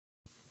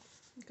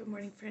Good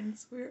morning,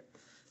 friends. We're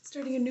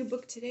starting a new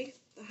book today,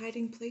 The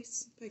Hiding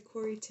Place by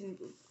Corrie Ten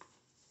Boom.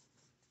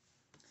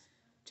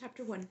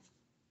 Chapter 1,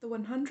 The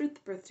 100th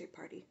Birthday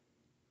Party.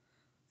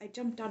 I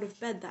jumped out of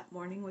bed that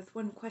morning with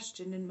one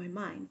question in my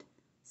mind: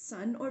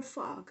 sun or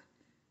fog?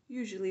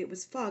 Usually it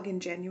was fog in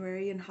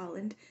January in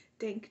Holland,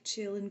 dank,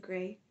 chill, and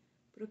grey,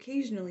 but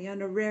occasionally,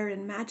 on a rare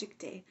and magic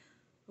day,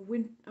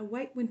 a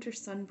white winter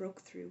sun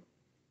broke through.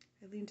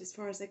 I leaned as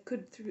far as I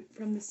could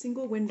from the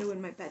single window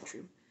in my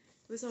bedroom.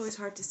 It was always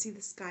hard to see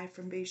the sky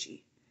from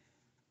Beijing.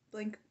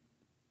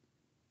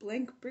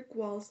 Blank brick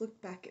walls looked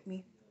back at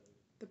me,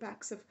 the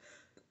backs of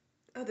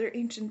other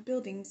ancient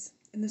buildings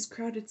in this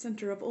crowded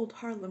center of old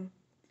Harlem.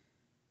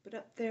 But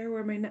up there,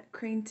 where my neck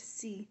craned to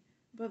see,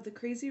 above the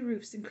crazy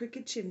roofs and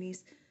crooked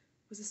chimneys,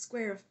 was a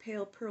square of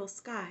pale pearl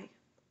sky.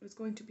 It was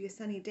going to be a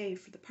sunny day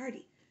for the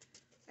party.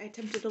 I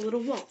attempted a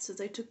little waltz as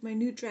I took my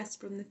new dress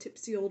from the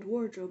tipsy old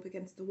wardrobe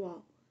against the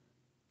wall.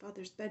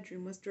 Father's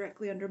bedroom was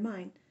directly under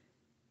mine,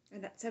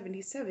 and at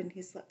 77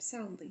 he slept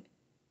soundly.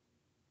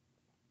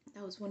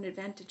 That was one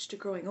advantage to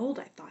growing old,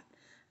 I thought,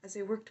 as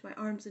I worked my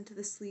arms into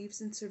the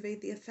sleeves and surveyed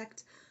the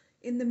effect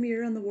in the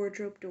mirror on the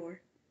wardrobe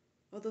door.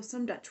 Although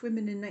some Dutch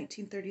women in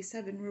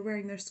 1937 were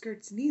wearing their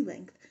skirts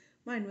knee-length,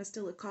 mine was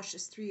still a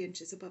cautious 3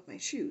 inches above my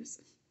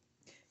shoes.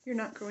 "You're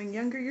not growing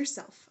younger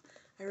yourself,"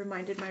 I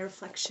reminded my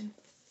reflection.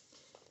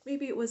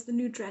 Maybe it was the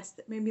new dress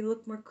that made me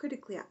look more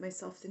critically at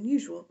myself than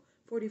usual,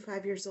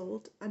 45 years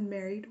old,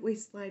 unmarried,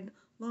 waistline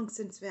long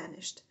since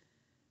vanished.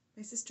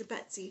 My sister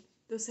Betsy,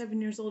 though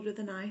 7 years older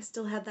than I,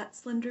 still had that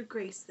slender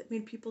grace that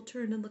made people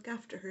turn and look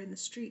after her in the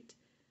street.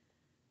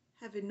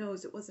 Heaven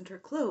knows it wasn't her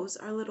clothes.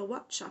 Our little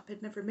watch shop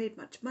had never made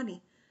much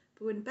money,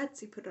 but when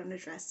Betsy put on a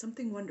dress,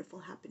 something wonderful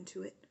happened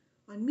to it.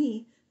 On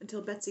me,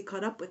 until Betsy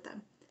caught up with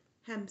them.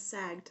 Hems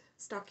sagged,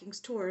 stockings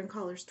tore, and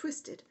collars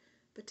twisted.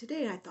 But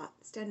today, I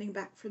thought, standing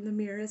back from the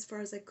mirror as far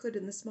as I could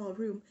in the small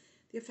room,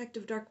 the effect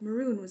of dark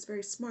maroon was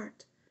very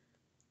smart.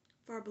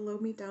 Far below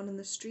me, down in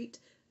the street,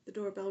 the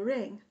doorbell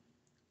rang.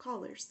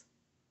 Callers.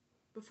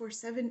 Before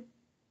seven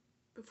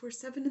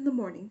in the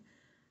morning,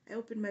 I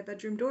opened my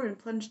bedroom door and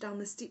plunged down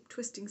the steep,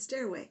 twisting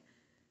stairway.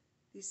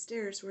 These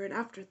stairs were an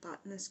afterthought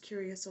in this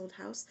curious old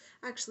house.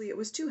 Actually, it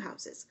was 2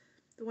 houses.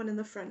 The one in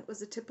the front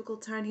was a typical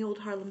tiny old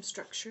Harlem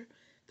structure,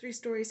 3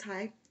 stories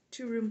high,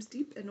 2 rooms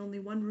deep, and only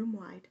 1 room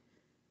wide.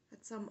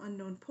 At some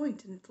unknown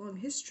point in long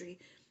history,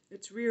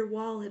 its rear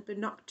wall had been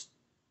knocked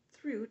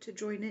through to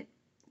join it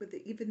with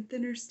the even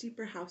thinner,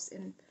 steeper house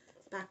in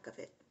back of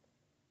it,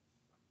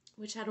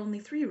 which had only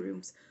 3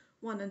 rooms,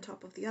 one on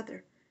top of the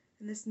other,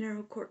 and this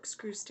narrow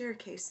corkscrew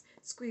staircase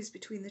squeezed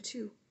between the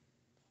 2.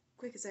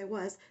 Quick as I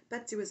was,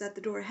 Betsy was at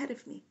the door ahead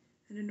of me.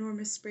 An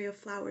enormous spray of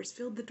flowers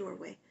filled the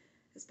doorway.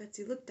 As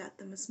Betsy looked at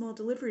them, a small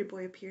delivery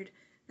boy appeared.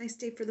 "Nice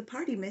day for the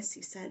party, miss,"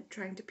 he said,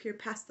 trying to peer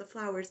past the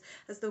flowers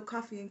as though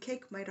coffee and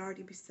cake might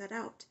already be set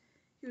out.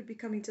 He would be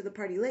coming to the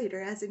party later,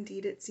 as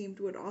indeed it seemed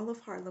would all of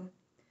Harlem.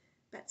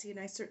 Betsy and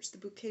I searched the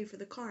bouquet for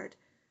the card.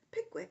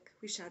 "Pickwick,"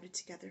 we shouted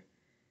together.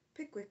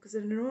 Pickwick was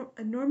an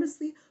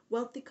enormously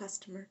wealthy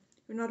customer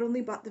who not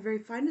only bought the very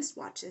finest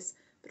watches,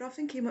 but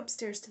often came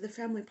upstairs to the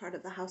family part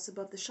of the house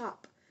above the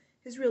shop.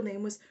 His real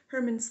name was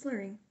Herman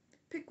Slurring.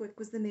 Pickwick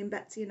was the name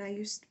Betsy and I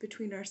used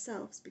between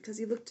ourselves, because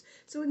he looked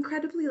so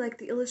incredibly like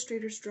the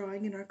illustrator's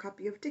drawing in our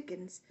copy of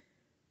Dickens.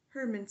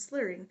 Herman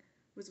Slurring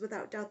was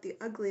without doubt the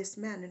ugliest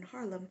man in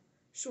Harlem.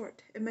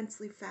 Short,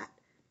 immensely fat,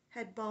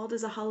 head bald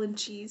as a Holland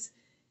cheese.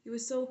 He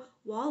was so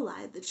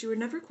wall-eyed that you were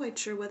never quite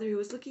sure whether he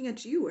was looking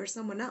at you or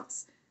someone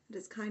else, and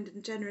as kind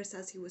and generous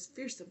as he was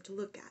fearsome to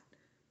look at.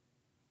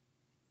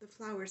 The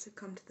flowers had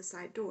come to the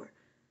side door,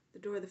 the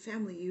door the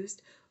family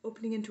used,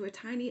 opening into a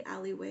tiny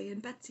alleyway,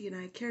 and Betsy and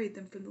I carried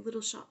them from the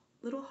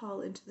little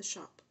hall into the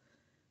shop.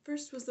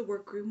 First was the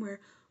workroom where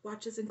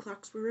watches and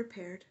clocks were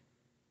repaired.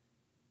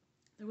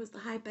 There was the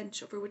high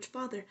bench over which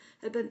Father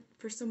had been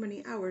for so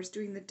many hours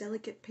doing the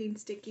delicate,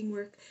 painstaking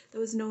work that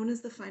was known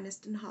as the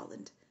finest in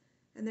Holland.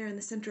 And there in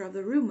the center of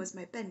the room was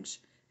my bench,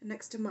 and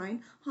next to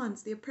mine,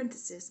 Hans the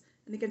apprentice's,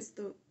 and against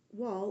the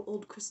wall,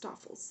 old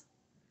Christoffel's.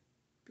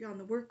 Beyond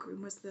the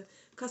workroom was the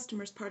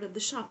customers' part of the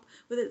shop,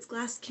 with its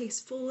glass case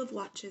full of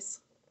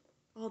watches.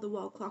 All the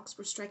wall clocks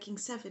were striking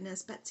 7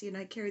 as Betsy and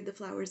I carried the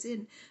flowers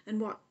in,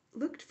 and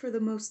looked for the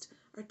most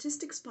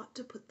artistic spot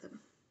to put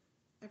them.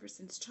 Ever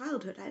since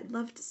childhood I had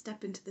loved to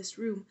step into this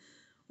room,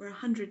 where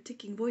 100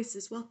 ticking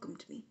voices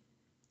welcomed me.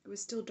 It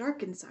was still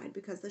dark inside,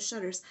 because the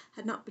shutters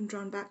had not been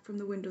drawn back from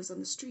the windows on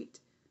the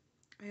street.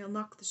 I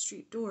unlocked the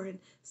street door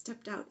and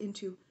stepped out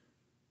into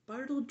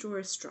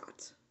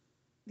Barteljorenstraat.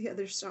 The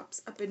other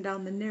shops up and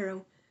down the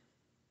narrow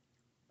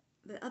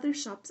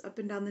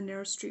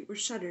street were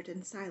shuttered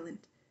and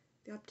silent.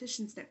 The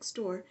opticians next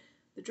door,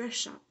 the dress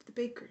shop, the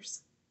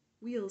baker's.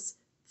 Wheels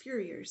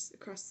Furriers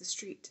across the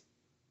street.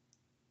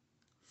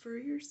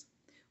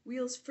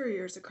 Wheels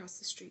Furriers across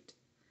the street.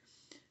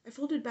 I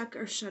folded back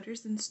our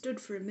shutters and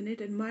stood for a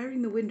minute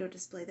admiring the window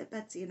display that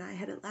Betsy and I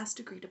had at last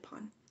agreed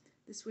upon.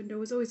 This window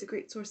was always a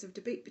great source of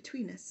debate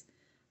between us.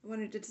 I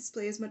wanted to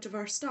display as much of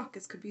our stock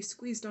as could be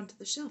squeezed onto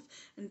the shelf,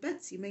 and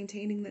Betsy,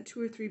 maintaining that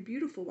 2 or 3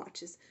 beautiful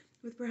watches,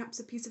 with perhaps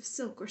a piece of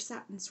silk or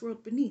satin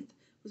swirled beneath,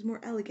 was more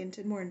elegant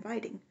and more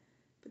inviting.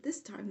 But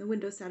this time the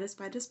window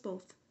satisfied us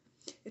both.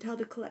 It held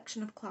a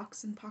collection of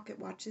clocks and pocket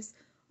watches,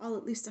 all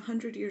at least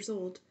 100 years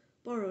old,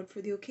 borrowed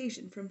for the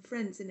occasion from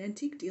friends and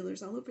antique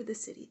dealers all over the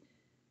city.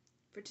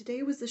 For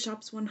today was the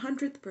shop's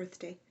 100th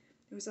birthday.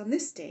 It was on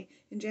this day,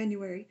 in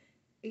January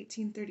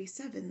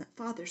 1837, that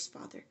Father's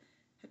father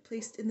had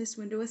placed in this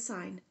window a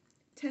sign,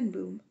 Ten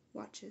Boom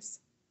Watches.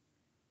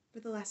 For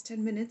the last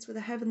 10 minutes, with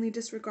a heavenly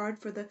disregard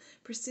for the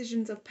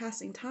precisions of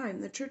passing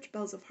time, the church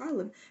bells of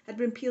Harlem had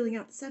been pealing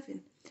out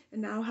 7,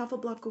 and now, half a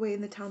block away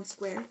in the town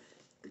square,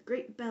 the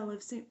great bell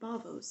of St.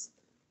 Bavo's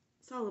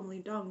solemnly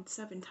donged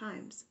 7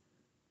 times.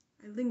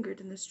 I lingered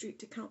in the street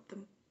to count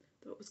them,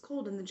 though it was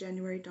cold in the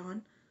January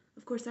dawn.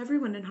 Of course,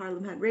 everyone in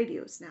Harlem had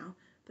radios now,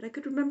 but I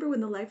could remember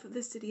when the life of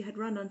the city had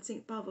run on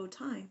St. Bavo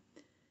time,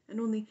 and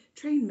only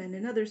trainmen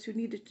and others who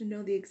needed to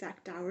know the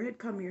exact hour had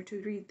come here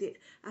to read the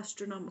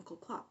astronomical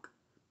clock.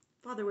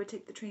 Father would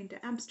take the train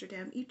to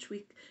Amsterdam each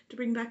week to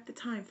bring back the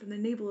time from the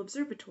Naval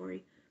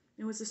Observatory.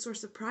 It was a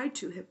source of pride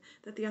to him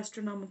that the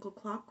astronomical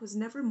clock was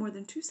never more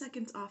than 2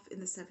 seconds off in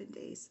the 7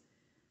 days.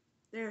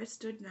 There it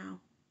stood now,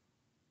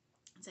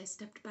 as I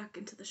stepped back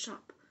into the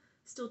shop,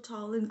 still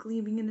tall and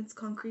gleaming in its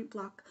concrete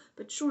block,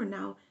 but shorn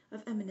now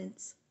of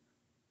eminence.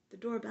 The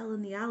doorbell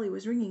in the alley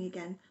was ringing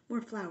again,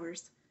 more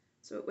flowers.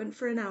 So it went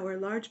for an hour,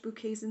 large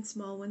bouquets and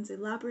small ones,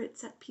 elaborate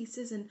set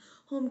pieces and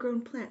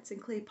home-grown plants in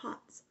clay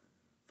pots.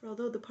 For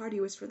although the party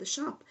was for the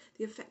shop,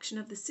 the affection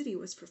of the city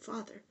was for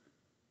Father.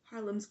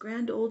 Harlem's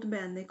grand old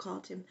man, they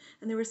called him,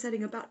 and they were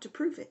setting about to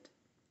prove it.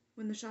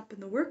 When the shop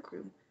and the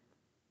workroom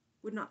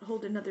would not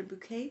hold another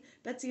bouquet,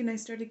 Betsy and I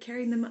started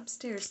carrying them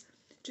upstairs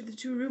to the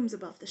 2 rooms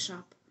above the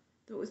shop.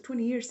 Though it was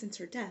 20 years since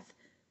her death,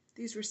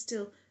 these were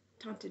still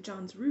Tante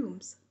John's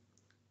rooms.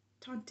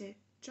 Tante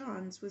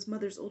John's was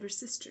Mother's older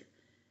sister,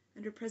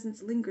 and her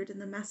presence lingered in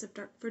the massive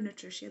dark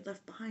furniture she had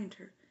left behind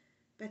her.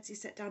 Betsy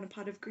set down a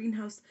pot of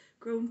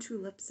greenhouse-grown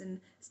tulips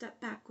and stepped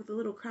back with a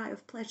little cry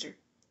of pleasure.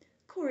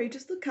 "Corrie,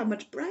 just look how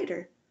much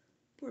brighter!"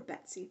 Poor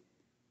Betsy.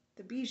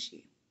 The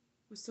bijou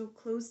was so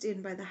closed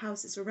in by the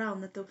houses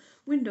around that the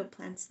window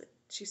plants that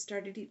she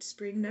started each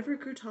spring never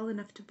grew tall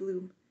enough to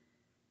bloom.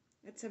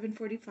 At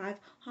 7:45,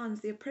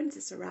 Hans the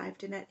apprentice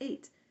arrived, and at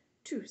 8,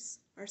 Tus,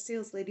 our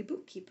saleslady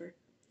bookkeeper.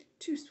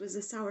 Tus was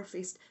a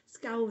sour-faced,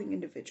 scowling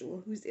individual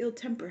whose ill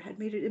temper had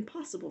made it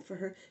impossible for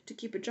her to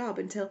keep a job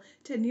until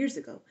 10 years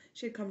ago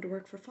she had come to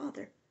work for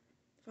Father.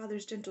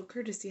 Father's gentle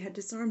courtesy had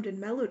disarmed and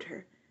mellowed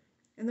her,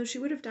 and though she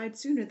would have died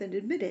sooner than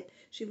admit it,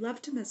 she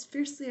loved him as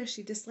fiercely as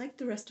she disliked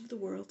the rest of the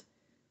world.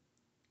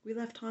 We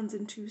left Hans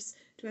and Tus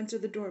to answer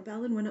the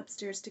doorbell and went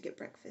upstairs to get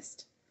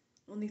breakfast.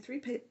 Only 3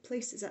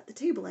 places at the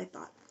table, I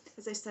thought,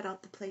 as I set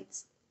out the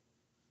plates.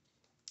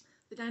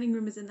 The dining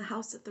room is in the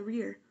house at the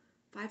rear,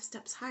 5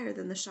 steps higher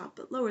than the shop,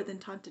 but lower than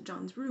Tante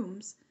John's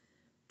rooms.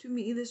 To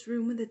me, this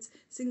room with its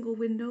single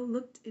window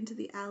looking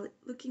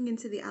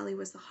into the alley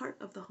was the heart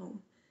of the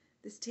home.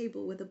 This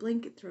table, with a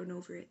blanket thrown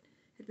over it,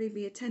 had made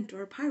me a tent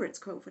or a pirate's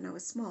cove when I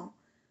was small.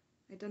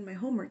 I'd done my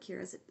homework here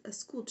as a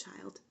school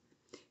child.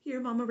 Here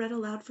Mamma read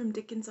aloud from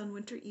Dickens on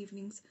winter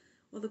evenings,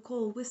 while the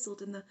coal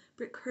whistled in the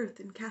brick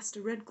hearth and cast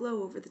a red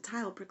glow over the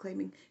tile,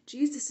 proclaiming,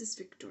 "Jesus is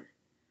victor."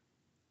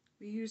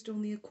 We used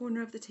only a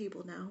corner of the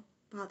table now,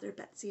 Father,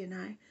 Betsy, and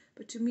I,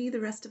 but to me the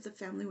rest of the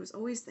family was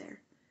always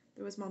there.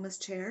 There was Mamma's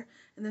chair,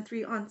 and the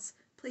 3 aunts'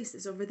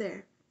 places over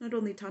there. Not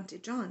only Tante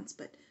John's,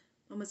 but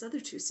Mamma's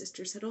other 2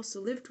 sisters had also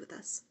lived with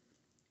us.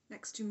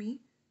 Next to me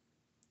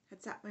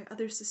had sat my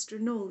other sister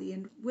Noli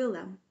and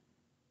Willem,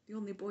 the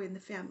only boy in the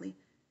family,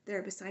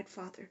 there beside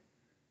Father.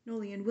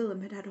 Noli and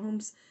Willem had had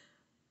homes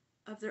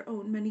of their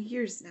own many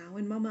years now,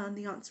 and Mamma and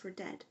the aunts were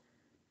dead.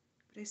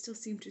 But I still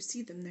seemed to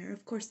see them there.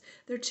 Of course,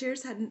 their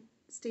chairs hadn't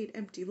stayed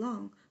empty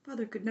long.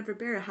 Father could never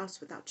bear a house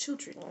without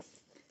children,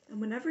 and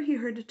whenever he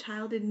heard a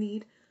child in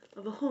need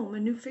of a home, a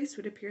new face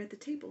would appear at the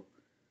table.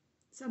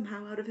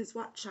 Somehow, out of his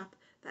watch shop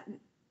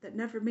that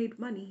never made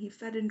money, he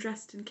fed and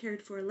dressed and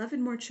cared for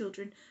 11 more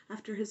children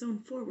after his own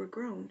 4 were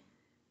grown.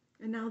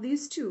 And now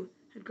these 2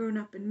 had grown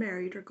up and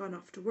married or gone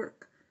off to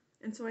work,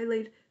 and so I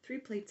laid 3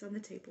 plates on the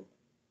table.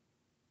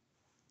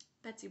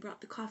 Betsy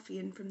brought the coffee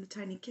in from the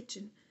tiny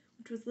kitchen,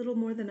 which was little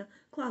more than a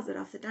closet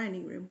off the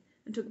dining room,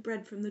 and took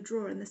bread from the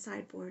drawer in the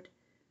sideboard.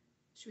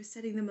 She was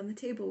setting them on the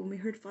table when we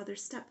heard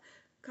Father's step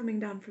coming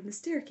down from the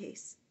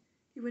staircase.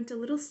 He went a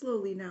little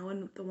slowly now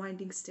on the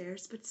winding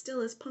stairs, but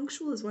still as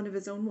punctual as one of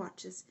his own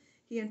watches.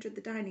 He entered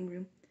the dining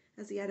room,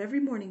 as he had every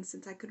morning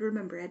since I could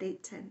remember, at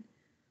 8:10.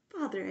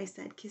 "Father," I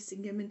said,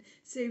 kissing him and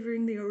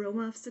savoring the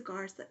aroma of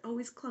cigars that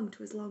always clung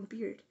to his long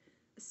beard.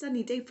 "A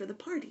sunny day for the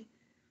party."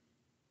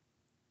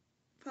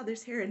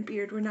 Father's hair and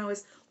beard were now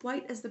as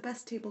white as the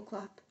best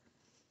tablecloth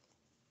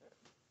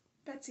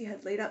Betsy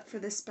had laid out for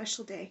this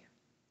special day.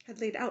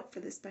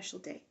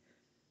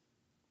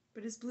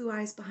 But his blue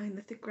eyes behind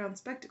the thick round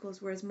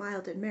spectacles were as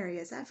mild and merry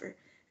as ever,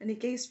 and he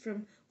gazed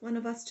from one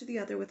of us to the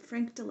other with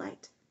frank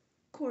delight.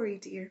 Corrie,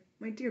 dear,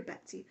 my dear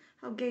Betsy,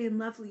 how gay and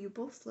lovely you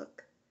both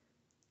look."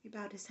 He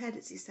bowed his head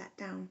as he sat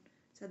down,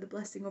 said the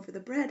blessing over the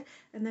bread,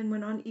 and then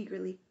went on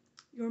eagerly,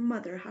 "Your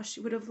mother, how she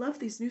would have loved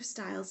these new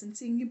styles, and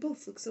seeing you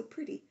both look so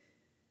pretty."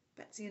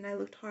 Betsy and I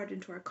looked hard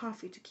into our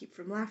coffee to keep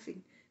from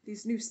laughing.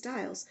 These new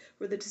styles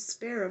were the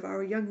despair of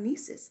our young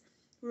nieces,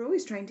 who were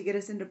always trying to get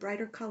us into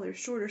brighter colors,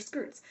 shorter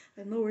skirts,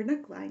 and lower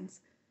necklines.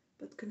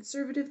 But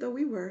conservative though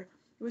we were,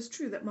 it was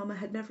true that Mamma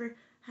had never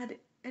had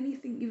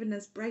anything even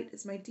as bright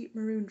as my deep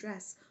maroon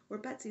dress or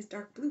Betsy's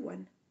dark blue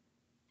one.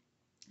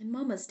 In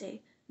Mamma's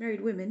day,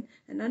 married women,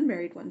 and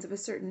unmarried ones of a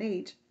certain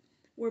age,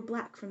 wore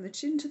black from the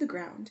chin to the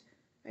ground.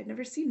 I had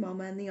never seen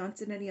Mamma and the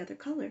aunts in any other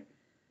color.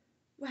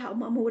 "Well,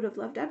 Mamma would have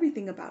loved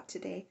everything about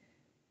today,"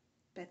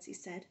 Betsy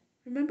said.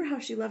 "Remember how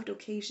she loved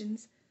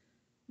occasions?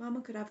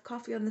 Mamma could have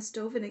coffee on the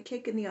stove and a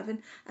cake in the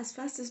oven as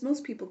fast as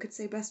most people could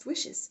say best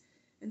wishes.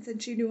 And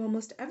since she knew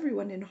almost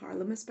everyone in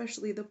Harlem,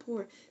 especially the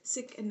poor,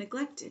 sick, and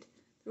neglected,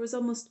 there was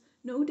almost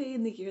no day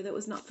in the year that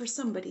was not for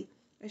somebody,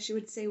 as she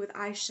would say with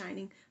eyes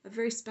shining, a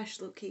very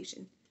special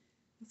occasion.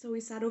 And so we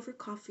sat over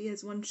coffee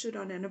as one should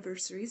on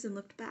anniversaries and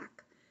looked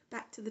back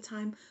to the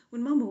time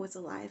when Mamma was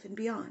alive and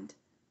beyond.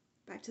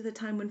 Back to the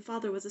time when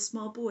Father was a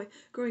small boy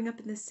growing up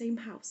in this same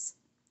house.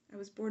 I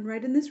was born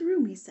right in this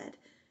room, he said,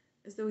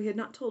 as though he had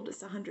not told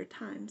us 100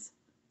 times.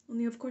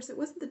 Only, of course, it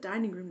wasn't the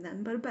dining room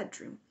then, but a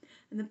bedroom,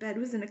 and the bed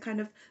was in a kind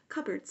of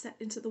cupboard set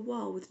into the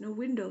wall with no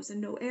windows and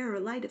no air or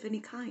light of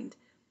any kind.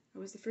 I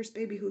was the first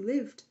baby who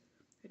lived.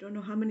 I don't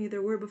know how many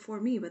there were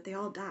before me, but they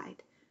all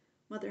died.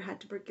 Mother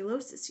had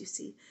tuberculosis, you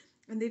see,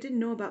 and they didn't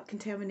know about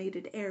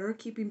contaminated air or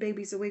keeping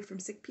babies away from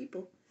sick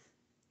people.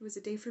 It was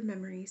a day for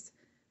memories,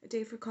 a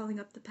day for calling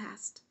up the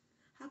past.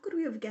 How could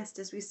we have guessed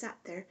as we sat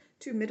there,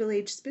 2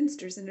 middle-aged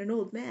spinsters and an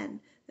old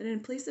man, that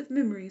in place of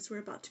memories were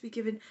about to be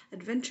given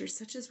adventures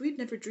such as we'd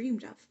never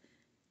dreamed of.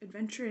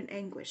 Adventure and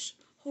anguish,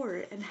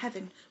 horror and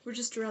heaven were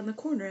just around the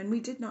corner, and we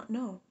did not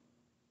know.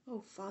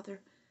 Oh,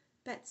 Father,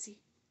 Betsy,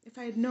 if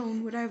I had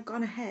known, would I have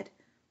gone ahead?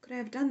 Could I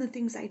have done the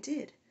things I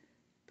did?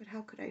 But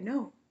how could I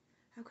know?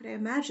 How could I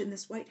imagine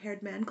this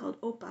white-haired man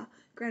called Opa,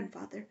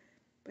 grandfather,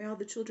 by all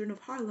the children of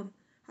Harlem?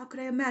 How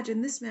could I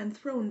imagine this man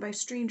thrown by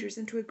strangers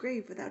into a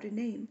grave without a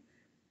name?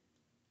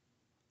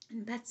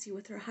 And Betsy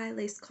with her high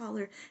lace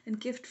collar and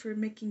gift for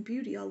making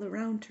beauty all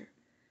around her.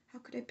 How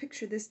could I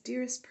picture this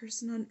dearest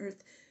person on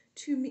earth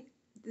to me,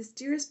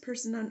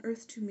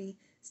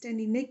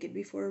 standing naked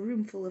before a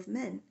room full of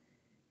men?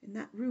 In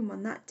that room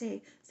on that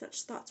day,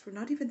 such thoughts were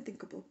not even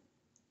thinkable.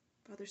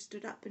 Father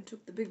stood up and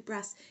took the big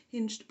brass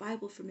hinged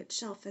Bible from its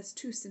shelf as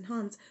Tus and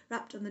Hans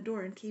rapped on the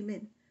door and came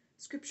in.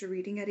 Scripture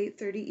reading at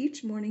 8:30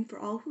 each morning for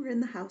all who were in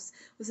the house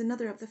was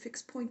another of the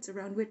fixed points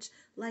around which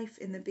life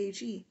in the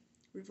Beijing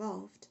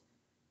revolved.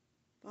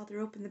 Father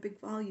opened the big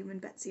volume, and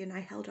Betsy and I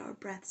held our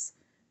breaths.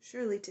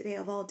 Surely today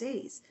of all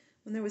days,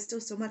 when there was still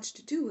so much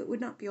to do, it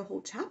would not be a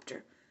whole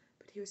chapter.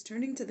 But he was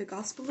turning to the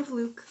Gospel of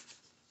Luke,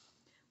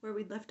 where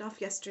we'd left off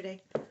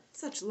yesterday.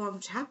 Such long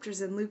chapters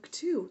in Luke,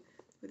 too.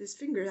 With his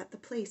finger at the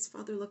place,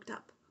 Father looked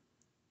up.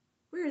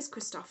 "Where is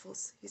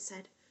Christoffels?" he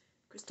said.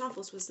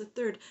 Christoffels was the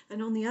third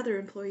and only other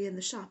employee in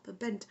the shop, a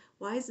bent,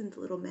 wizened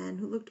little man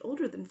who looked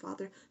older than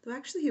Father, though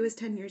actually he was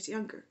 10 years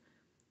younger.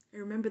 I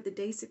remembered the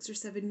day 6 or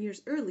 7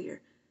 years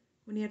earlier,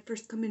 when he had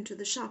first come into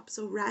the shop,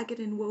 so ragged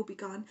and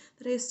woe-begone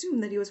that I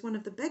assumed that he was one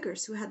of the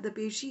beggars who had the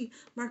Beijing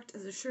marked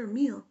as a sure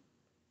meal.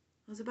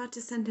 I was about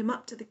to send him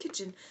up to the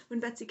kitchen where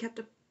Betsy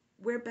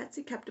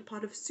kept a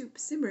pot of soup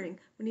simmering,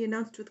 when he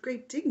announced with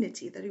great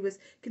dignity that he was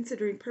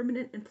considering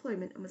permanent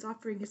employment and was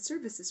offering his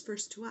services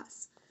first to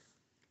us.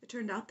 It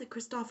turned out that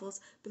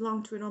Christoffels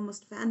belonged to an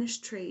almost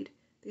vanished trade,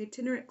 the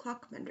itinerant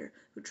clock-mender,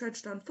 who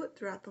trudged on foot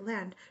throughout the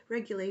land,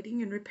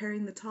 regulating and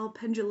repairing the tall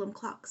pendulum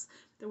clocks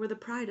that were the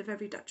pride of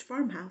every Dutch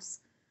farmhouse.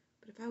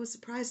 But if I was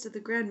surprised at the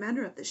grand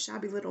manner of this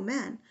shabby little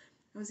man,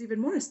 I was even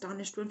more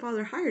astonished when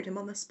Father hired him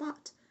on the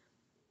spot.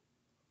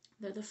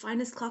 "They're the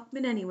finest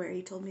clockmen anywhere,"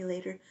 he told me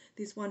later,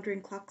 "these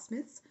wandering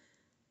clocksmiths.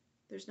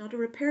 There's not a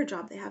repair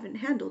job they haven't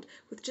handled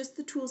with just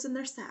the tools in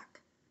their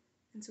sack."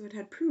 And so it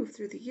had proved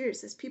through the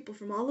years, as people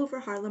from all over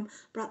Harlem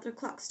brought their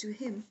clocks to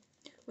him.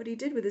 What he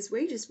did with his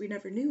wages we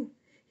never knew.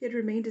 He had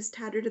remained as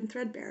tattered and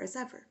threadbare as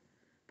ever.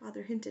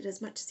 Father hinted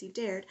as much as he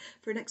dared,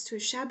 for next to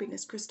his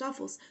shabbiness,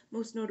 Christoffels'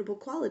 most notable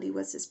quality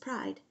was his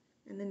pride,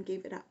 and then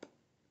gave it up.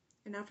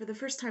 And now for the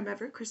first time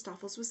ever,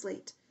 Christoffels was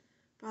late.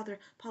 Father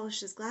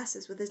polished his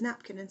glasses with his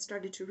napkin and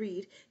started to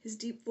read, his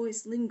deep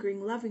voice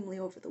lingering lovingly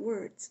over the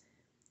words.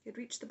 He had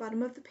reached the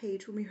bottom of the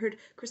page when we heard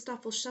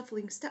Christoffels'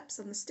 shuffling steps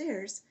on the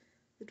stairs.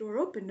 The door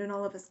opened, and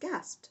all of us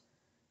gasped.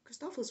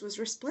 Christoffels was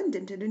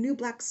resplendent in a new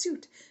black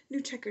suit,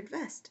 new checkered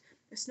vest,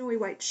 a snowy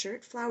white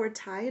shirt, flowered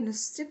tie, and a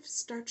stiff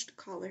starched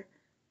collar.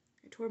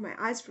 I tore my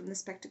eyes from the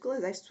spectacle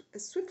as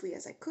swiftly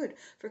as I could,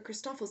 for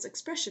Christoffels'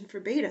 expression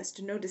forbade us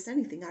to notice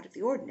anything out of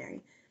the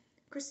ordinary.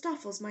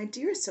 "Christoffels, my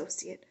dear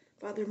associate,"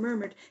 Father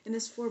murmured in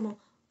his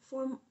formal,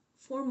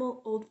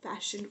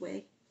 old-fashioned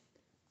way.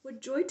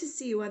 "What joy to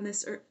see you on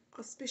this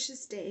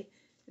auspicious day,"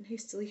 and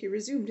hastily he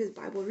resumed his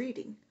Bible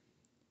reading.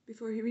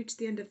 Before he reached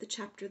the end of the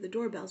chapter, the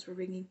doorbells were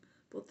ringing.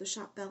 both the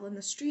shop bell in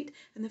the street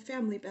and the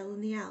family bell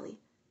in the alley.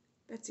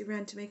 Betsy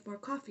ran to make more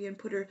coffee and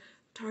put her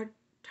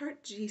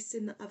tart geese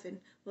in the oven,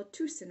 while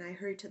Toos and I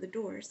hurried to the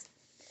doors.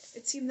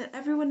 It seemed that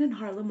everyone in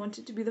Harlem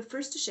wanted to be the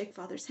first to shake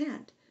Father's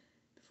hand.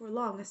 Before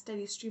long, a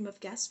steady stream of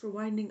guests were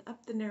winding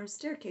up the narrow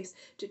staircase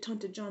to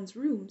Tante John's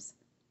rooms,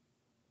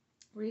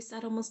 where he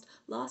sat almost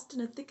lost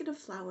in a thicket of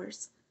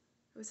flowers.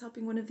 I was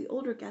helping one of the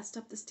older guests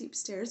up the steep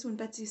stairs when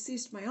Betsy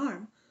seized my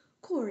arm.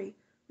 "Corrie,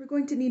 we're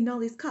going to need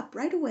Nolly's cup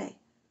right away."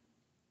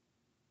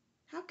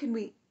 "How can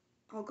we—"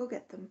 "I'll go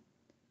get them."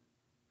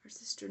 Our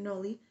sister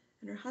Nolly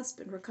and her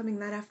husband were coming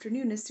that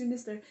afternoon as soon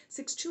as their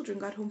 6 children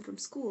got home from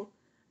school.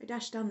 I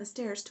dashed down the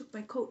stairs, took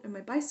my coat and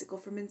my bicycle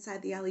from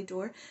inside the alley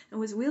door, and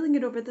was wheeling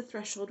it over the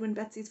threshold when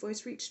Betsy's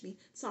voice reached me,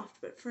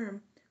 soft but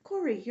firm.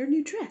 "Corrie, your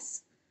new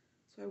dress."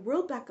 So I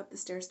whirled back up the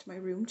stairs to my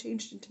room,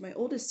 changed into my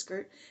oldest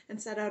skirt, and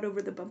set out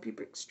over the bumpy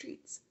brick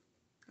streets.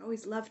 I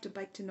always loved to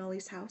bike to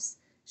Nolly's house.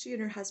 She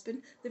and her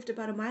husband lived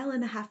about a mile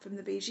and a half from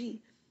the Beijing,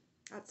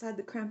 outside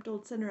the cramped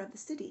old center of the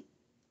city.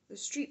 The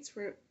streets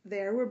were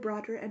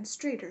broader and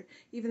straighter,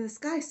 even the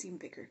sky seemed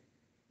bigger.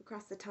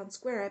 Across the town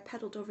square I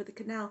pedaled over the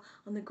canal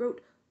on the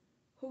Groothout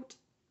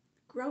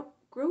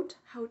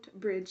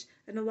Bridge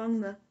and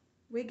along the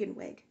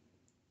Wagenweg,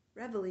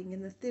 reveling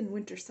in the thin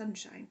winter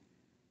sunshine.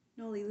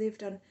 Nolly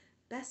lived on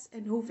Bess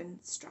en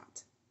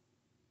Hovenstraat,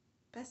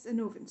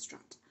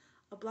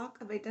 a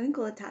block of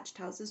identical attached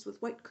houses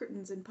with white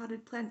curtains and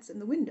potted plants in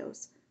the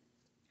windows.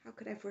 How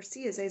could I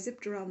foresee as I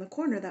zipped around the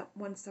corner that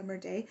one summer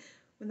day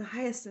when the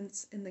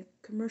hyacinths in the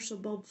commercial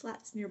bulb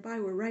flats nearby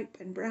were ripe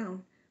and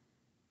brown?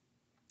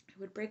 I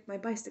would break my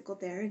bicycle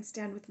there and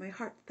stand with my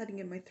heart thudding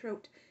in my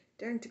throat,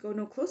 daring to go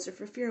no closer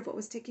for fear of what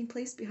was taking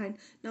place behind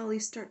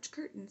Nolly's starched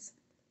curtains.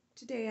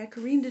 Today I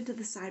careened into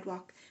the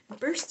sidewalk and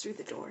burst through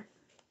the door.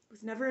 It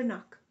was never a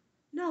knock.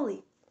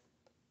 "Nolly,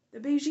 the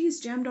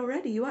Beijing's jammed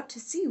already. You ought to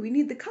see. We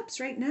need the cups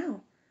right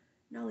now."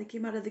 Nolly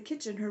came out of the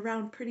kitchen, her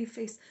round, pretty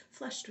face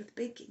flushed with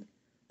baking.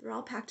 "They're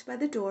all packed by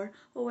the door.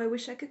 Oh, I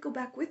wish I could go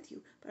back with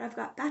you, but I've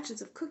got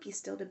batches of cookies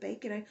still to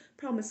bake, and I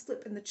promised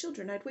Flip and the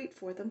children I'd wait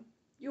for them.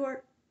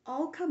 You're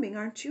all coming,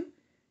 aren't you?"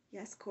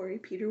 "Yes, Corrie,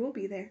 Peter will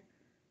be there."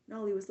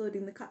 Nolly was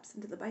loading the cups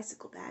into the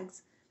bicycle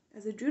bags.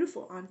 As a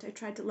dutiful aunt, I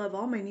tried to love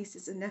all my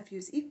nieces and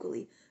nephews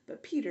equally,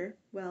 but Peter,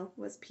 well,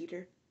 was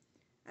Peter.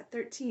 At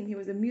 13, he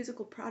was a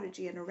musical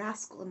prodigy and a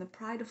rascal and the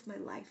pride of my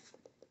life.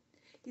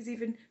 "He's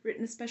even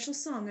written a special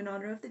song in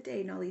honor of the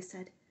day," Nolly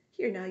said.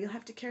 "Here now, you'll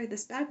have to carry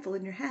this bagful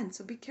in your hand,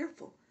 so be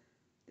careful."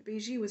 The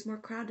Beijing was more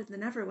crowded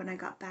than ever when I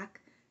got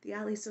back, the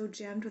alley so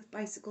jammed with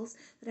bicycles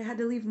that I had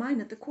to leave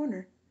mine at the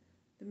corner.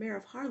 The mayor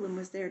of Harlem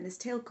was there in his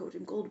tailcoat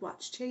and gold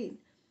watch chain,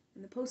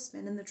 and the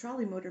postman and the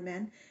trolley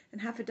motorman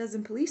and half a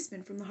dozen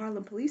policemen from the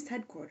Harlem Police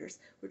Headquarters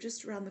were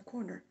just around the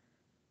corner.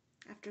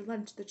 After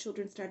lunch the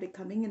children started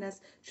coming, and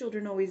as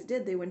children always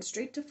did, they went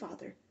straight to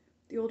Father.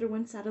 The older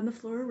ones sat on the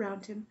floor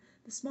around him,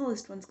 the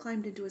smallest ones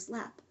climbed into his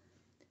lap.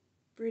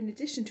 For in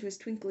addition to his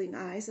twinkling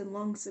eyes and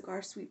long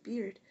cigar-sweet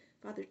beard,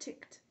 Father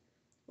ticked.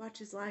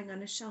 Watches lying on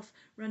his shelf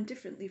run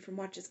differently from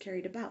watches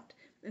carried about,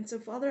 and so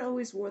Father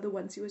always wore the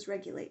ones he was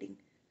regulating.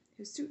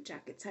 His suit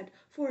jackets had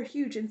 4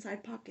 huge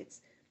inside pockets,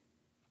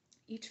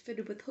 each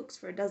fitted with hooks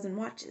for a dozen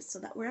watches, so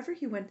that wherever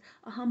he went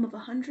the hum of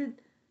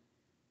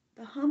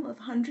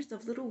hundreds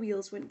of little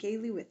wheels went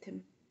gaily with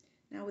him.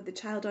 Now, with the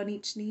child on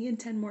each knee and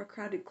 10 more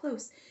crowded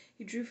close,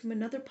 he drew from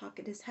another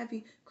pocket his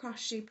heavy,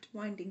 cross-shaped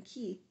winding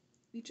key,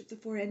 each of the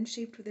 4 ends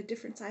shaped with a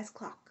different-sized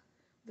clock.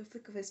 With a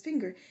flick of his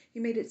finger, he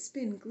made it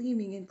spin,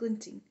 gleaming and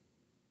glinting.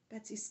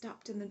 Betsy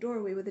stopped in the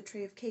doorway with a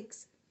tray of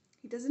cakes.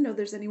 "He doesn't know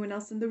there's anyone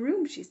else in the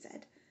room," she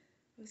said.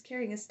 I was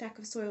carrying a stack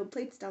of soiled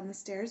plates down the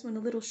stairs when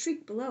a little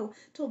shriek below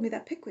told me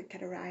that Pickwick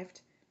had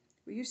arrived.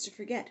 We used to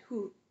forget,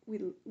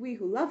 we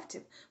who loved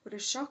him, what a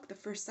shock the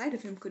first sight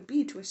of him could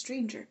be to a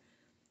stranger.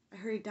 I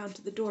hurried down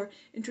to the door,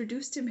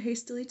 introduced him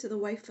hastily to the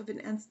wife of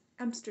an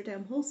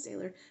Amsterdam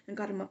wholesaler, and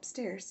got him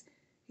upstairs.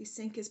 He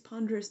sank his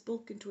ponderous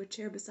bulk into a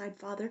chair beside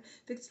Father,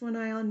 fixed one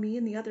eye on me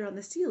and the other on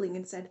the ceiling,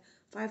 and said,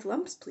 "5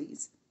 lumps,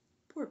 please."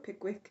 Poor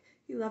Pickwick!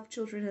 He loved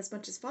children as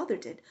much as Father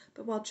did,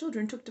 but while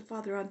children took to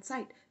Father on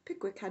sight,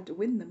 Pickwick had to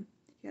win them.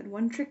 He had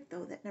one trick,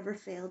 though, that never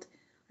failed.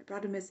 I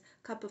brought him his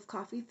cup of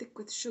coffee thick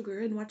with sugar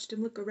and watched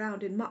him look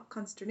around in mock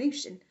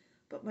consternation.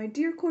 "But, my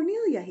dear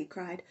Cornelia," he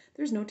cried,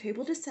 "there's no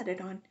table to set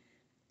it on."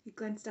 He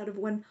glanced out of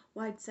one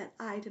wide-set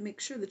eye to make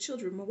sure the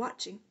children were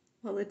watching.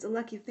 "Well, it's a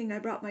lucky thing I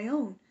brought my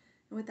own."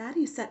 And with that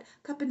he set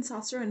cup and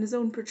saucer on his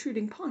own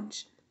protruding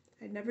paunch.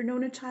 I had never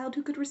known a child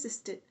who could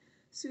resist it.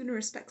 Soon a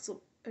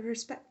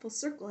respectful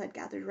circle had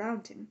gathered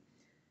round him.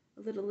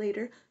 A little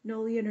later,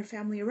 Nolly and her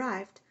family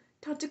arrived.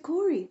 "Tante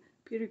Corrie,"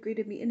 Peter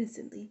greeted me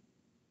innocently.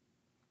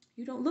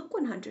 "You don't look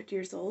 100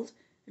 years old."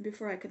 And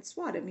before I could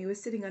swat him, he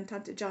was sitting on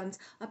Tante John's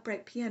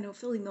upright piano,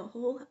 filling the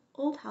whole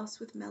old house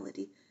with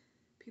melody.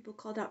 People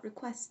called out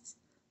requests,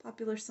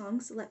 popular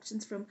songs,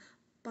 selections from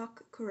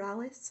Bach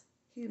chorales,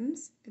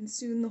 hymns, and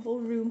soon the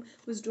whole room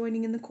was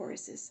joining in the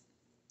choruses.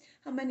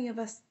 How many of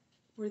us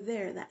were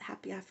there that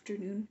happy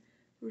afternoon?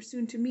 We were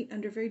soon to meet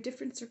under very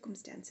different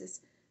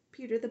circumstances.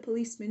 Peter, the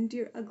policeman,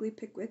 dear ugly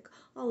Pickwick,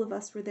 all of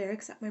us were there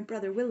except my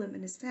brother Willem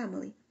and his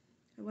family.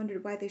 I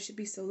wondered why they should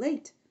be so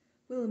late.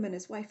 Willem and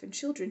his wife and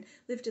children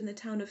lived in the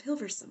town of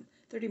Hilversum,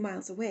 30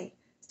 miles away.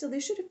 Still, they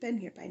should have been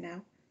here by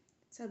now.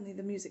 Suddenly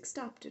the music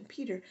stopped, and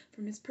Peter,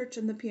 from his perch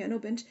on the piano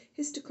bench,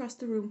 hissed across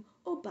the room,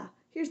 "Opa,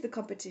 here's the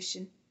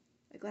competition."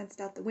 I glanced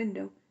out the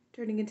window.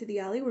 Turning into the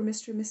alley were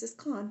Mr. and Mrs.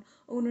 Kahn,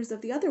 owners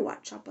of the other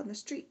watch shop on the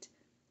street.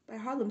 By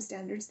Harlem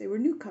standards, they were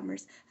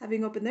newcomers,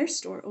 having opened their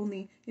store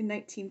only in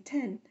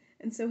 1910,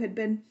 and so had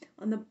been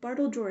on the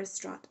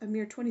Bartledroesstraat a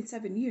mere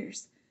 27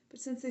 years. But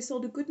since they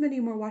sold a good many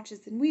more watches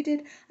than we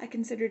did, I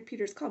considered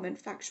Peter's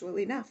comment factual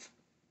enough.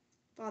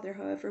 Father,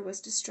 however, was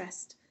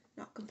distressed.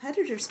 "Not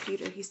competitors,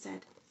 Peter," he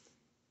said,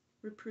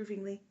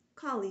 reprovingly.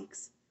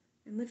 "Colleagues."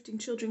 And lifting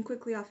children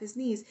quickly off his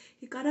knees,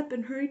 he got up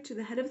and hurried to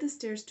the head of the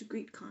stairs to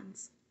greet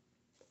Cons.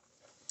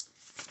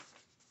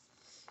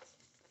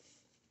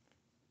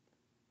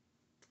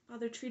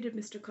 Father treated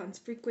Mr. Kahn's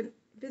frequent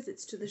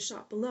visits to the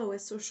shop below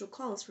as social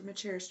calls from a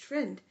cherished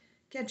friend.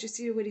 "Can't you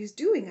see what he's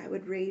doing?" I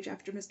would rage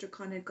after Mr.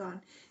 Kahn had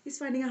gone. "He's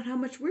finding out how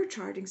much we're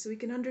charging so he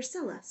can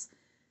undersell us."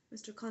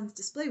 Mr. Kahn's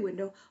display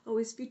window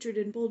always featured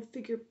in bold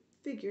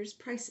figures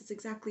prices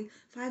exactly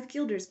 5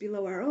 guilders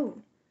below our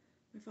own.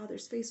 My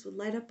father's face would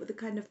light up with a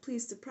kind of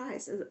pleased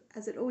surprise,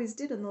 as it always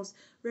did on those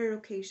rare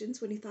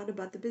occasions when he thought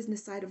about the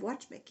business side of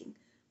watchmaking.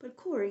 "But,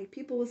 Corrie,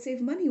 people will save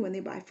money when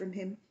they buy from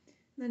him."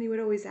 And then he would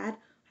always add,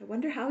 "I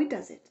wonder how he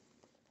does it."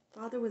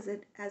 Father was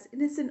as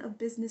innocent of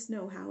business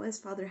know-how as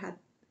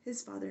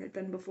his father had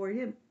been before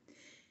him.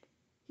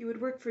 He would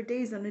work for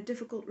days on a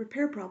difficult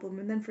repair problem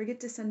and then forget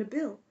to send a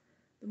bill.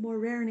 The more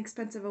rare and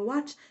expensive a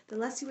watch, the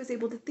less he was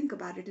able to think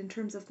about it in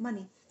terms of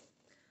money.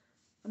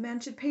 "A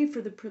man should pay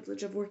for the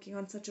privilege of working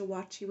on such a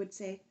watch," he would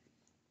say.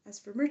 As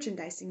for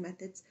merchandising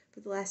methods, for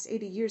the last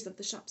 80 years of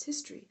the shop's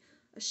history,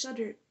 the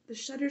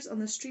shutters on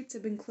the streets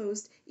had been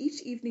closed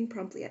each evening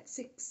promptly at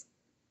 6.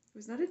 It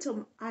was not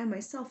until I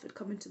myself had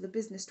come into the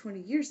business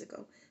 20 years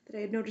ago that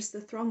I had noticed the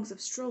throngs of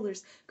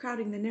strollers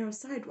crowding the narrow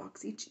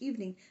sidewalks each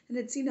evening, and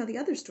had seen how the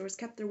other stores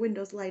kept their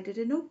windows lighted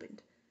and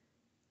opened.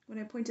 When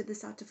I pointed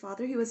this out to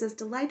Father, he was as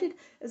delighted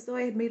as though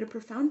I had made a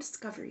profound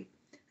discovery.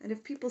 "And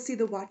if people see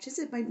the watches,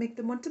 it might make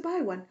them want to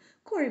buy one.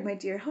 Corrie, my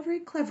dear, how very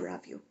clever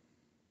of you."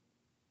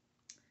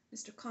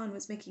 Mr. Kahn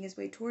was making his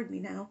way toward me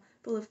now,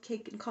 full of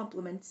cake and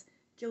compliments.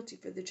 Guilty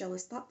for the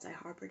jealous thoughts I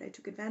harbored, I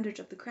took advantage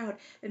of the crowd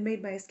and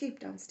made my escape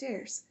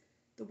downstairs.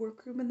 The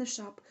workroom and the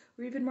shop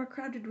were even more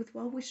crowded with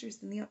well-wishers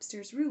than the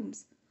upstairs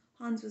rooms.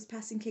 Hans was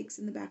passing cakes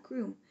in the back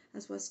room,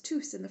 as was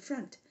Toos in the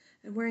front,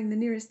 and wearing the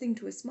nearest thing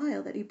to a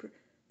smile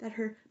that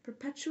her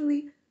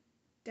perpetually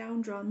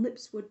down-drawn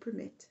lips would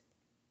permit.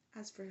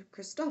 As for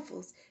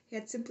Christoffels, he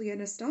had simply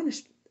and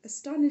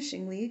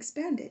astonishingly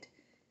expanded.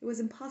 It was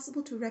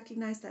impossible to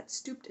recognize that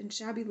stooped and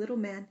shabby little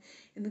man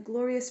in the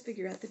glorious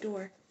figure at the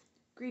door,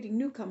 greeting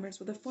newcomers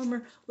with a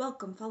formal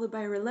welcome followed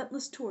by a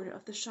relentless tour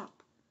of the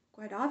shop.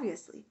 Quite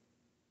obviously,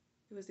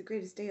 it was the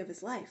greatest day of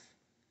his life.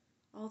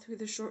 All through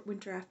the short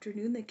winter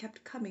afternoon they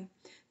kept coming,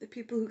 the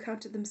people who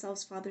counted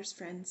themselves Father's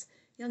friends,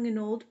 young and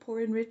old, poor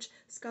and rich,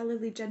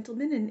 scholarly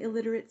gentlemen and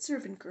illiterate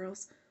servant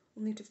girls.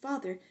 Only to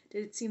Father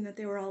did it seem that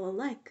they were all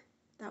alike.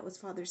 That was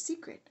Father's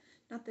secret.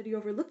 Not that he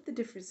overlooked the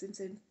differences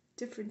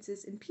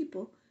in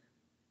people,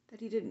 that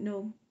he didn't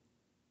know.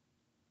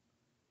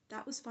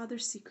 That was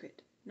Father's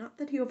secret. Not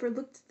that he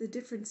overlooked the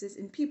differences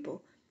in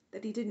people,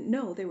 that he didn't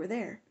know they were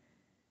there.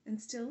 And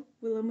still,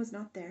 Willem was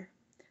not there.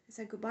 I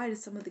said goodbye to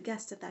some of the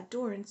guests at that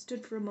door and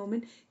stood for a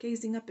moment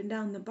gazing up and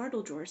down the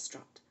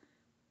Bartledroesstraat.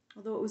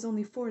 Although it was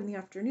only 4 in the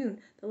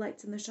afternoon, the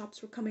lights in the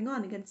shops were coming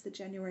on against the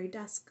January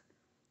dusk.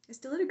 I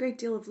still had a great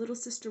deal of little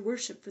sister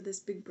worship for this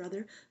big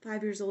brother,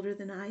 5 years older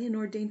than I, an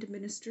ordained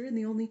minister, and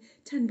the only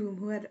Ten Boom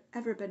who had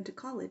ever been to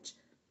college.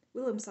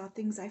 Willem saw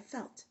things I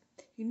felt.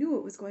 He knew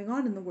what was going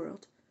on in the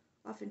world.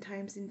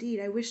 Oftentimes, indeed,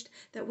 I wished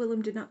that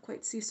Willem did not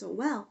quite see so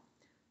well,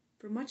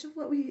 for much of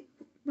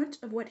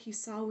what he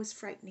saw was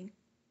frightening.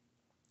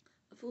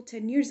 A full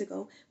 10 years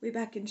ago, way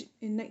back in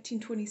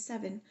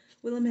 1927,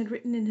 Willem had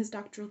written in his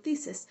doctoral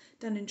thesis,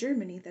 done in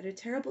Germany, that a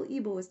terrible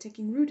evil was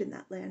taking root in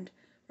that land.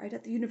 Right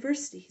at the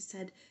university, he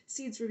said,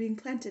 seeds were being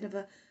planted of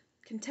a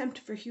contempt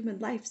for human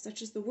life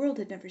such as the world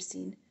had never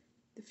seen.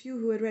 The few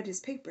who had read his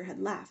paper had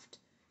laughed.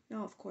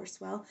 Now, of course,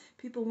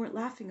 people weren't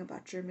laughing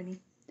about Germany.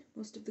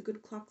 Most of the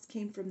good clocks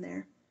came from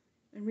there.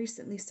 And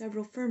recently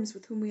several firms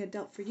with whom we had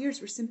dealt for years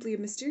were simply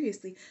and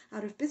mysteriously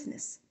out of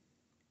business.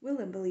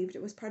 Willem believed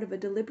it was part of a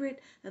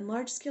deliberate and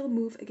large-scale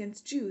move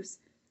against Jews.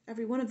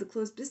 Every one of the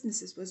closed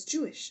businesses was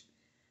Jewish.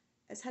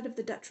 As head of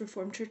the Dutch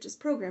Reformed Church's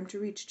program to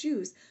reach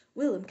Jews,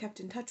 Willem kept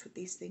in touch with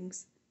these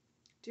things.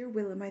 Dear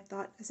Willem, I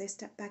thought, as I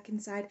stepped back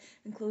inside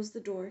and closed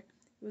the door.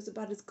 He was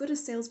about as good a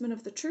salesman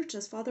of the church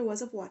as Father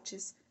was of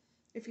watches.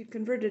 If he'd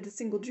converted a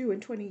single Jew in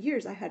 20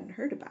 years, I hadn't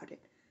heard about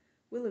it.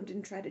 Willem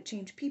didn't try to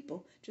change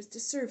people, just to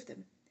serve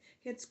them.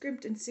 He had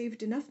scrimped and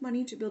saved enough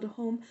money to build a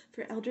home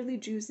for elderly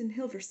Jews in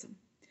Hilversum,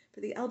 for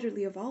the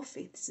elderly of all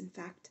faiths, in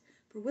fact,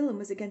 for Willem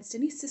was against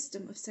any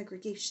system of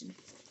segregation.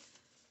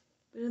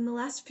 But in the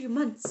last few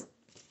months,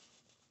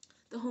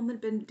 The home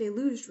had been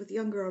deluged with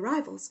younger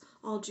arrivals,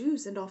 all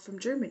Jews and all from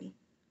Germany.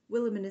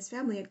 Willem and his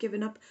family had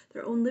given up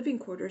their own living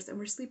quarters and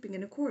were sleeping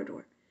in a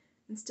corridor.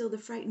 And still the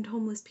frightened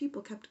homeless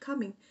people kept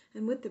coming,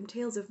 and with them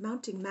tales of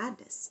mounting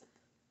madness.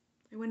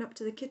 I went up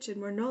to the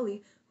kitchen where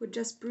Nolly, who had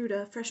just brewed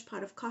a fresh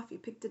pot of coffee,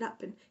 picked it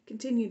up and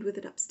continued with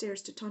it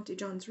upstairs to Tonty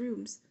John's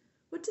rooms.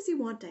 "What does he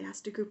want?" I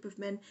asked a group of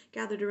men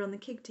gathered around the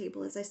cake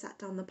table as I sat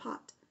down the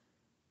pot.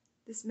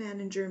 "This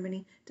man in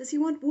Germany, does he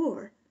want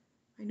war?"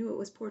 I knew it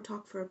was poor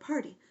talk for a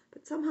party,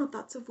 but somehow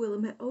thoughts of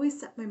Willem had always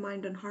set my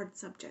mind on hard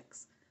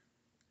subjects.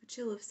 A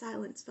chill of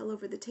silence fell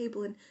over the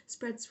table and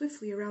spread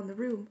swiftly around the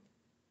room.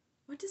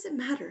 "What does it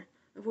matter?"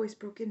 A voice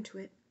broke into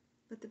it.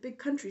 "Let the big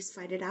countries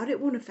fight it out. It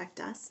won't affect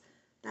us."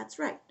 "That's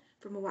right,"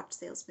 from a watch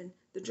salesman.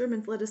 "The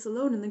Germans let us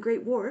alone in the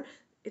Great War.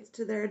 It's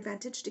to their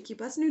advantage to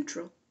keep us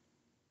neutral."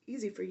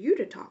 "Easy for you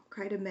to talk,"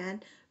 cried a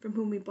man from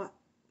whom we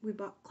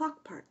bought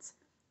clock parts.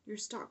 "Your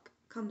stock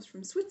comes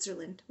from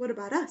Switzerland. What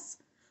about us?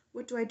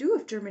 What do I do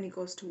if Germany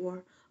goes to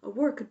war? A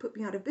war could put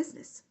me out of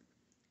business."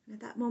 And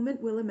at that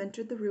moment Willem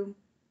entered the room.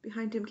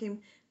 Behind him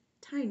came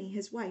Tiny,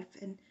 his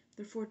wife, and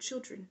their 4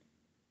 children.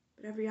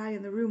 But every eye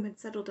in the room had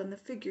settled on the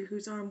figure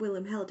whose arm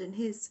Willem held in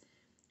his.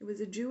 It was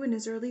a Jew in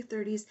his early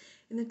 30s,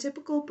 in the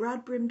typical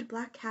broad-brimmed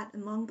black hat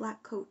and long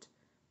black coat.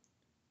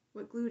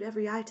 What glued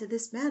every eye to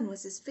this man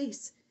was his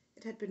face.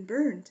 It had been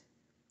burned.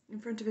 In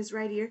front of his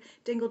right ear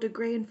dangled a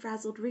grey and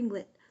frazzled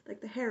ringlet,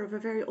 like the hair of a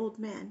very old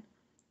man.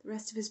 The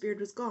rest of his beard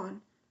was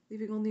gone,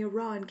 leaving only a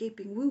raw and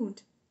gaping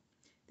wound.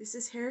 "This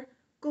is Herr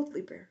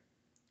Gottlieb,"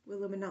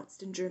 Willem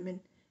announced in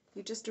German.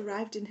 "He just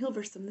arrived in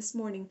Hilversum this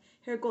morning.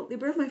 Herr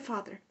Gottlieb, my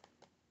father.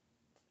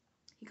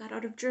 He got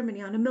out of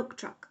Germany on a milk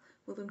truck,"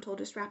 Willem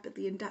told us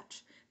rapidly in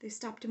Dutch. "They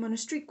stopped him on a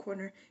street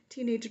corner.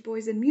 Teenage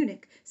boys in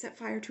Munich set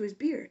fire to his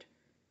beard."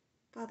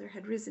 Father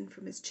had risen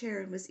from his chair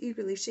and was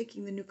eagerly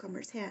shaking the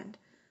newcomer's hand.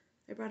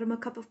 I brought him a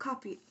cup of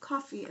coffee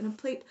and a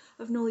plate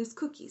of Nolly's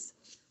cookies.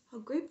 How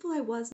grateful I was